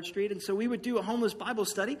out on 3rd Street. And so we would do a homeless Bible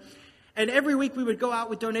study. And every week we would go out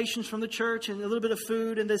with donations from the church and a little bit of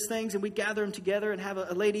food and those things. And we'd gather them together and have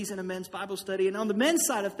a ladies and a men's Bible study. And on the men's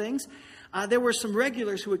side of things, there were some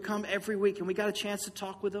regulars who would come every week. And we got a chance to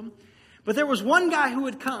talk with them. But there was one guy who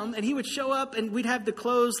would come and he would show up and we'd have the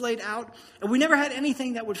clothes laid out. And we never had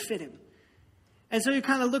anything that would fit him. And so you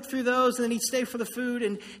kind of look through those, and then he'd stay for the food.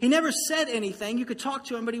 And he never said anything. You could talk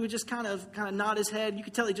to him, but he would just kind of nod his head. You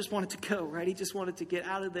could tell he just wanted to go, right? He just wanted to get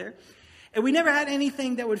out of there. And we never had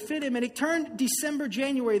anything that would fit him. And it turned December,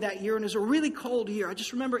 January that year, and it was a really cold year. I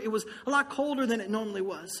just remember it was a lot colder than it normally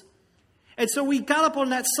was. And so we got up on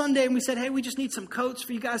that Sunday, and we said, hey, we just need some coats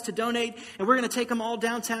for you guys to donate. And we're going to take them all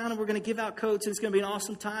downtown, and we're going to give out coats, and it's going to be an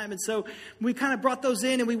awesome time. And so we kind of brought those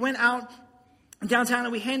in, and we went out downtown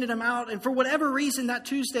and we handed them out. And for whatever reason, that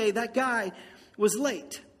Tuesday, that guy was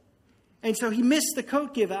late. And so he missed the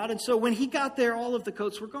coat give out. And so when he got there, all of the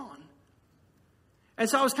coats were gone. And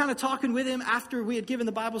so I was kind of talking with him after we had given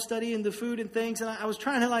the Bible study and the food and things. And I was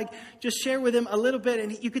trying to just share with him a little bit.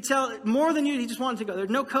 And you could tell more than you, he just wanted to go. There's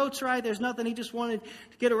no coats, right? There's nothing. He just wanted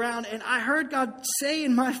to get around. And I heard God say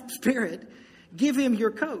in my spirit, give him your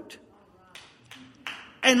coat.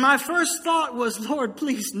 And my first thought was, Lord,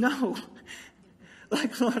 please, no.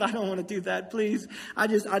 Lord, I don't want to do that, please. I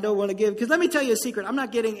don't want to give. Because let me tell you a secret. I'm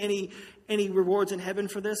not getting any rewards in heaven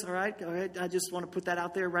for this, all right? Go ahead. I just want to put that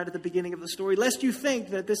out there right at the beginning of the story. Lest you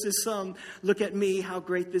think that this is some look at me, how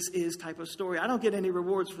great this is type of story. I don't get any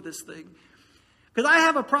rewards for this thing. Because I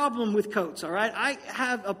have a problem with coats, all right? I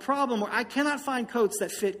have a problem where I cannot find coats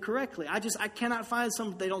that fit correctly. I cannot find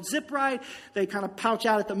some, they don't zip right. They kind of pouch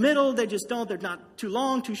out at the middle. They just don't. They're not too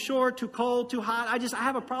long, too short, too cold, too hot. I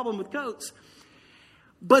have a problem with coats.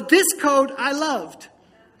 But this coat I loved.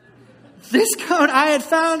 This coat I had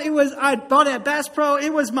found, I bought it at Bass Pro.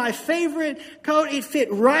 It was my favorite coat. It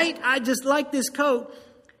fit right. I just liked this coat.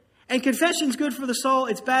 And confession's good for the soul.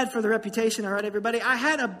 It's bad for the reputation. All right, everybody. I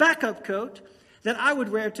had a backup coat that I would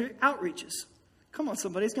wear to outreaches. Come on,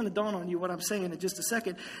 somebody. It's going to dawn on you what I'm saying in just a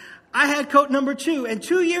second. I had coat number 2. And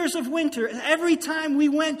 2 years of winter, every time we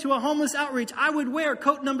went to a homeless outreach, I would wear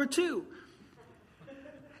coat number 2.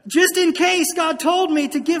 Just in case God told me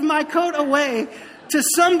to give my coat away to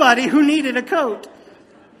somebody who needed a coat.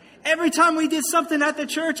 Every time we did something at the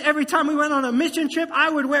church, every time we went on a mission trip, I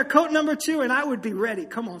would wear coat number 2 and I would be ready.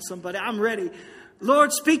 Come on, somebody. I'm ready.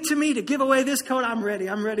 Lord, speak to me to give away this coat. I'm ready.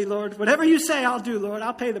 I'm ready, Lord. Whatever you say, I'll do, Lord.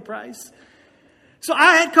 I'll pay the price. So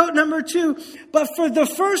I had coat number 2. But for the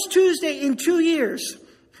first Tuesday in 2 years,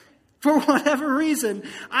 for whatever reason,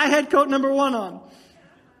 I had coat number 1 on.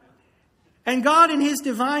 And God, in his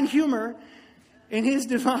divine humor, in his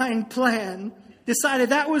divine plan, decided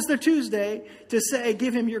that was the Tuesday to say,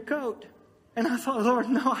 give him your coat. And I thought, Lord,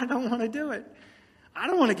 no, I don't want to do it. I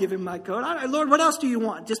don't want to give him my coat. Lord, what else do you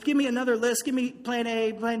want? Just give me another list. Give me plan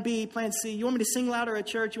A, plan B, plan C. You want me to sing louder at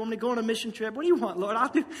church? You want me to go on a mission trip? What do you want, Lord? I'll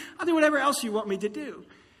do whatever else you want me to do.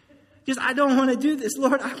 I don't want to do this.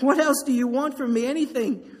 Lord, what else do you want from me?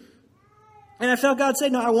 Anything. And I felt God say,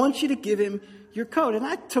 no, I want you to give him your coat. And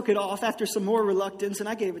I took it off after some more reluctance and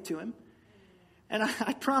I gave it to him. And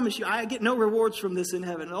I promise you, I get no rewards from this in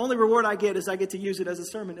heaven. The only reward I get is I get to use it as a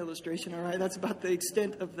sermon illustration, all right? That's about the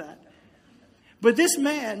extent of that. But this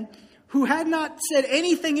man, who had not said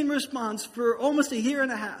anything in response for almost a year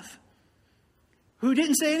and a half, who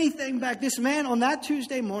didn't say anything back, this man on that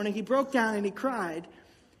Tuesday morning, he broke down and he cried.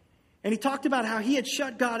 And he talked about how he had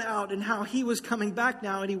shut God out and how he was coming back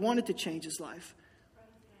now and he wanted to change his life.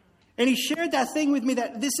 And he shared that thing with me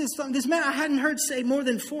that this man I hadn't heard say more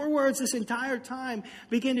than 4 words this entire time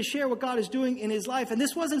began to share what God is doing in his life. And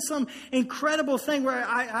this wasn't some incredible thing where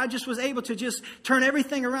I just was able to just turn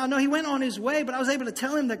everything around. No, he went on his way, but I was able to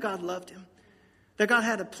tell him that God loved him, that God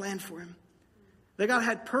had a plan for him, that God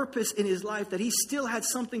had purpose in his life, that he still had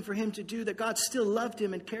something for him to do, that God still loved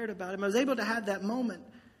him and cared about him. I was able to have that moment.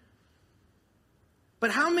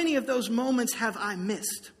 But how many of those moments have I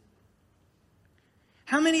missed?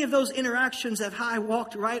 How many of those interactions have I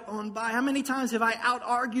walked right on by? How many times have I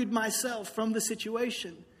out-argued myself from the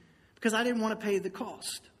situation because I didn't want to pay the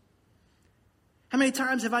cost? How many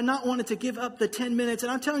times have I not wanted to give up the 10 minutes?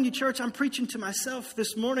 And I'm telling you, church, I'm preaching to myself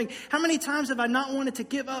this morning. How many times have I not wanted to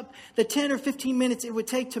give up the 10 or 15 minutes it would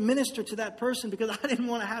take to minister to that person because I didn't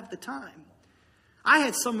want to have the time? I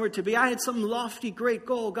had somewhere to be. I had some lofty, great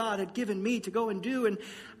goal God had given me to go and do, and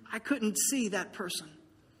I couldn't see that person.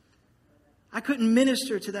 I couldn't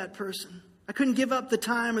minister to that person. I couldn't give up the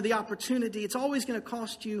time or the opportunity. It's always going to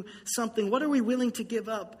cost you something. What are we willing to give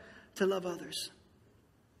up to love others?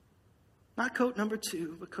 Not coat number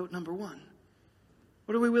 2, but coat number 1.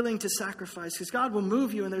 What are we willing to sacrifice? Because God will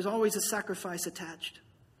move you, and there's always a sacrifice attached.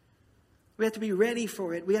 We have to be ready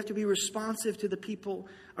for it. We have to be responsive to the people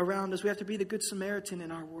around us. We have to be the Good Samaritan in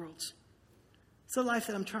our worlds. It's the life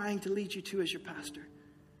that I'm trying to lead you to as your pastor.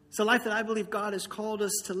 It's a life that I believe God has called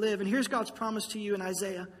us to live. And here's God's promise to you in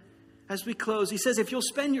Isaiah as we close. He says, if you'll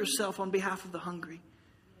spend yourself on behalf of the hungry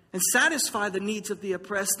and satisfy the needs of the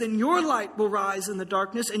oppressed, then your light will rise in the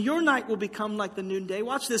darkness and your night will become like the noonday.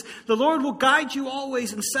 Watch this. The Lord will guide you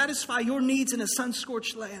always and satisfy your needs in a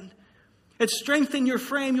sun-scorched land. And strengthen your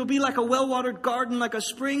frame. You'll be like a well-watered garden, like a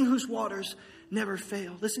spring whose waters never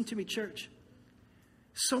fail. Listen to me, church.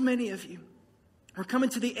 So many of you are coming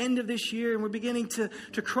to the end of this year and we're beginning to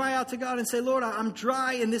cry out to God and say, Lord, I'm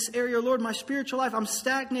dry in this area. Lord, my spiritual life, I'm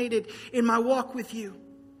stagnated in my walk with you.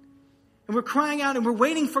 And we're crying out and we're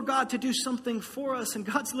waiting for God to do something for us. And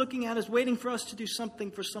God's looking at us, waiting for us to do something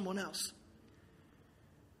for someone else.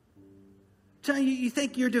 Telling you, you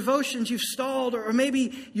think your devotions you've stalled, or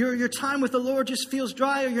maybe your time with the Lord just feels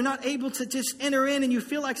dry, or you're not able to just enter in and you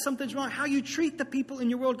feel like something's wrong. How you treat the people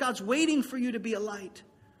in your world, God's waiting for you to be a light.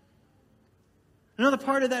 Another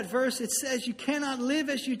part of that verse, it says you cannot live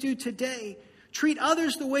as you do today. Treat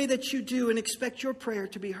others the way that you do and expect your prayer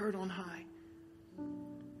to be heard on high.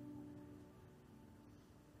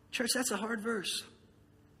 Church, that's a hard verse.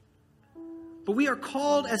 But we are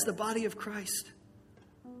called as the body of Christ.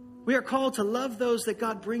 We are called to love those that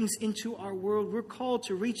God brings into our world. We're called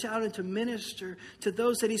to reach out and to minister to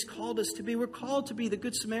those that He's called us to be. We're called to be the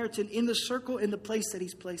Good Samaritan in the circle, in the place that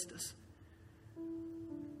He's placed us.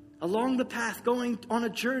 Along the path, going on a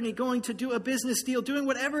journey, going to do a business deal, doing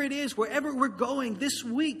whatever it is, wherever we're going this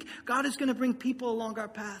week, God is going to bring people along our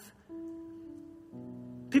path.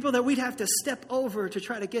 People that we'd have to step over to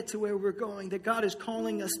try to get to where we're going, that God is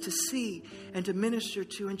calling us to see and to minister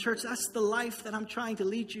to. And church, that's the life that I'm trying to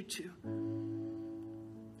lead you to.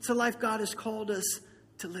 It's a life God has called us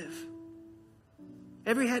to live.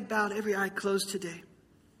 Every head bowed, every eye closed today.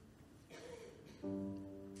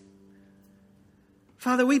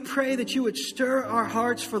 Father, we pray that you would stir our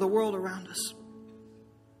hearts for the world around us.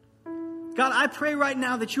 God, I pray right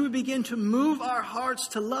now that you would begin to move our hearts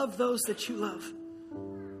to love those that you love.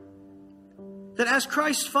 That as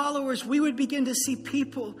Christ's followers, we would begin to see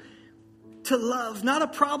people to love. Not a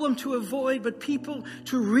problem to avoid, but people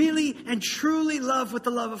to really and truly love with the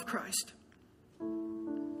love of Christ.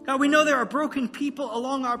 God, we know there are broken people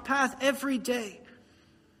along our path every day.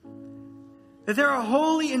 That there are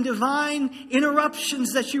holy and divine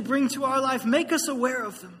interruptions that you bring to our life. Make us aware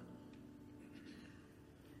of them.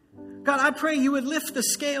 God, I pray you would lift the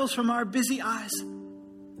scales from our busy eyes.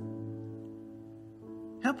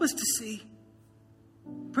 Help us to see.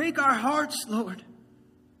 Break our hearts, Lord.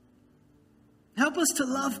 Help us to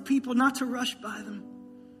love people, not to rush by them.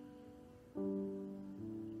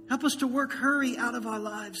 Help us to work hurry out of our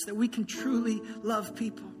lives that we can truly love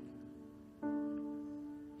people.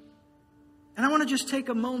 And I want to just take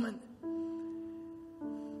a moment.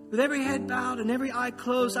 With every head bowed and every eye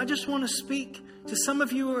closed, I just want to speak to some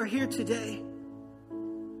of you who are here today.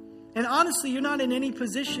 And honestly, you're not in any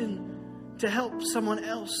position to help someone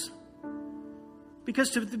else.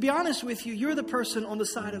 Because to be honest with you, you're the person on the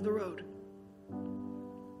side of the road.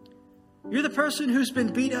 You're the person who's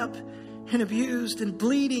been beat up and abused and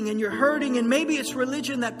bleeding and you're hurting, and maybe it's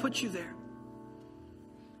religion that put you there.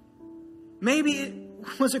 Maybe it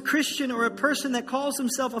was a Christian or a person that calls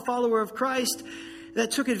himself a follower of Christ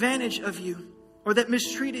that took advantage of you or that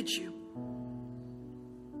mistreated you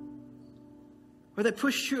or that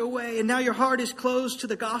pushed you away, and now your heart is closed to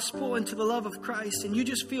the gospel and to the love of Christ and you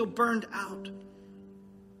just feel burned out.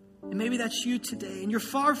 And maybe that's you today, and you're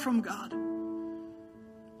far from God.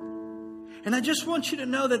 And I just want you to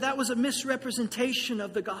know that that was a misrepresentation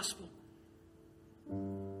of the gospel.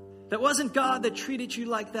 That wasn't God that treated you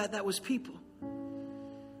like that. That was people.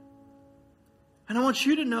 And I want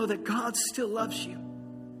you to know that God still loves you.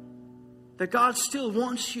 That God still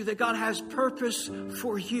wants you. That God has purpose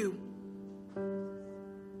for you.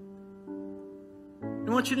 I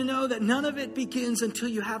want you to know that none of it begins until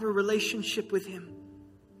you have a relationship with Him.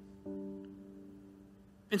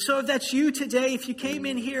 And so if that's you today, if you came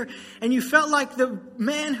in here and you felt like the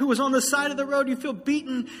man who was on the side of the road, you feel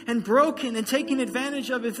beaten and broken and taken advantage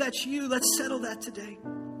of, if that's you, let's settle that today.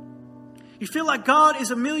 You feel like God is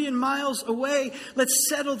 1,000,000 miles away, let's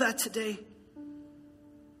settle that today.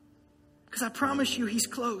 Because I promise you, He's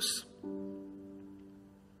close.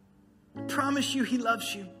 I promise you, He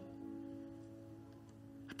loves you.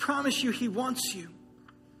 I promise you, He wants you.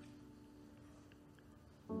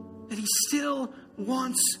 And He still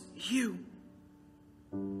wants you.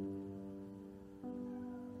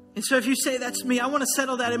 And so if you say, that's me, I want to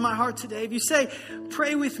settle that in my heart today. If you say,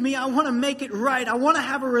 pray with me, I want to make it right. I want to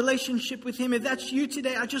have a relationship with Him. If that's you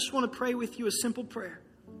today, I just want to pray with you a simple prayer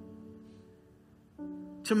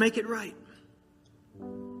to make it right.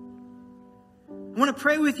 I want to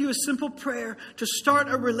pray with you a simple prayer to start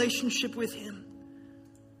a relationship with Him.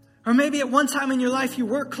 Or maybe at one time in your life you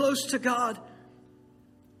were close to God,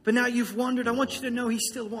 but now you've wandered. I want you to know He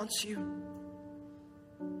still wants you.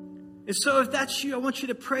 And so if that's you, I want you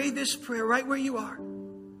to pray this prayer right where you are.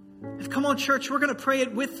 And come on, church, we're going to pray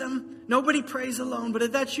it with them. Nobody prays alone. But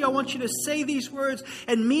if that's you, I want you to say these words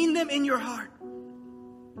and mean them in your heart.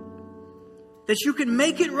 That you can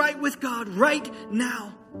make it right with God right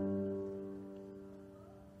now.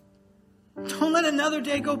 Don't let another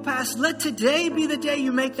day go past. Let today be the day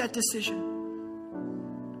you make that decision.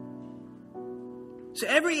 So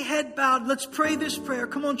every head bowed, let's pray this prayer.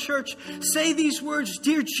 Come on, church. Say these words.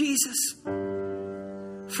 Dear Jesus,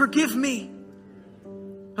 forgive me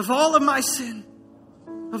of all of my sin,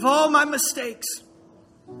 of all my mistakes.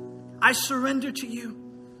 I surrender to you.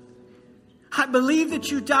 I believe that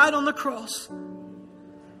you died on the cross.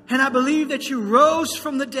 And I believe that you rose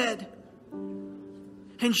from the dead.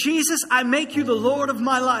 And Jesus, I make you the Lord of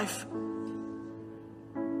my life.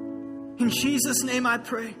 In Jesus' name I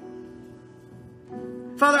pray.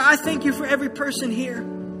 Father, I thank you for every person here.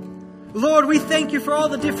 Lord, we thank you for all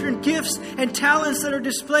the different gifts and talents that are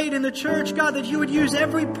displayed in the church. God, that you would use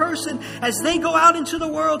every person as they go out into the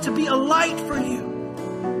world to be a light for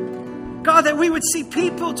you. God, that we would see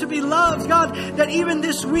people to be loved. God, that even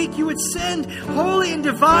this week you would send holy and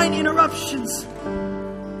divine interruptions.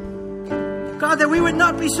 God, that we would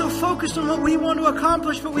not be so focused on what we want to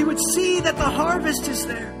accomplish, but we would see that the harvest is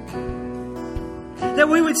there. That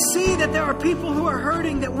we would see that there are people who are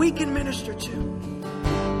hurting that we can minister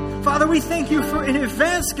to. Father, we thank you for in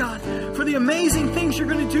advance, God, for the amazing things you're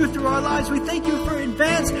going to do through our lives. We thank you for in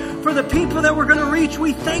advance for the people that we're going to reach.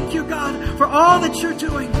 We thank you, God, for all that you're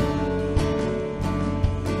doing.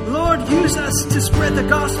 Lord, use us to spread the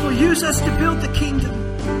gospel. Use us to build the kingdom.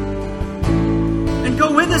 And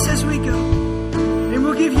go with us as we go. And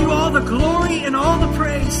we'll give you all the glory and all the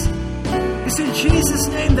praise. It's in Jesus'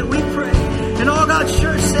 name that we pray. And all God's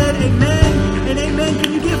church said, amen and amen.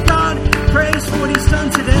 Can you give God praise for what He's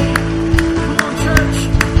done today? Come on,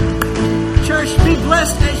 church. Church, be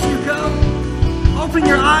blessed as you go. Open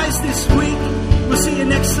your eyes this week. We'll see you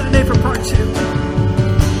next Sunday for part 2.